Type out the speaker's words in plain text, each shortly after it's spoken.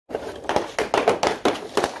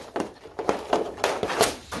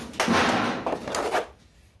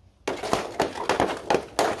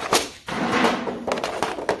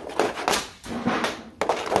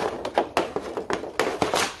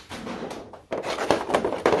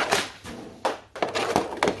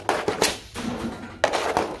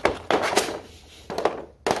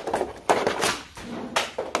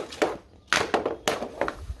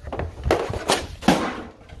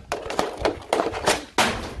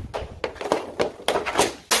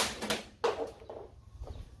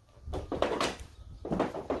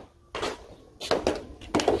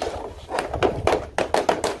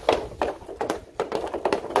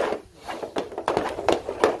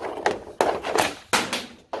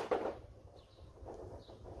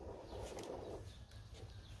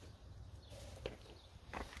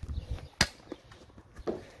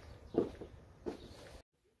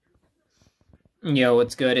Yo,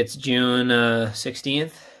 what's good? It's June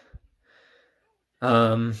 16th.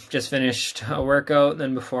 Just finished a workout,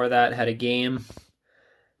 then before that had a game.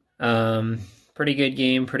 Pretty good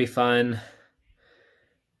game, pretty fun.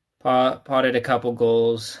 Potted a couple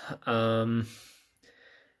goals. I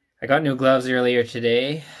got new gloves earlier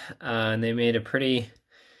today, and they made a pretty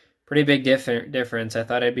big difference. I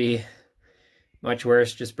thought I'd be much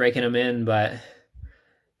worse just breaking them in, but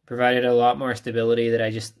provided a lot more stability that I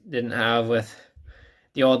just didn't have with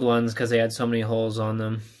the old ones because they had so many holes on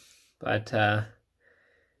them. But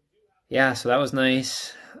yeah, so that was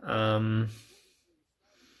nice. Kind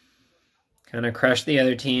of crushed the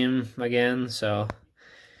other team again, so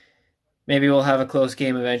maybe we'll have a close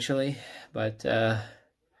game eventually, but have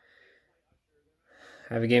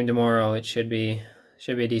a game tomorrow. It should be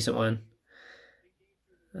a decent one.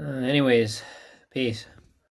 Anyways, peace.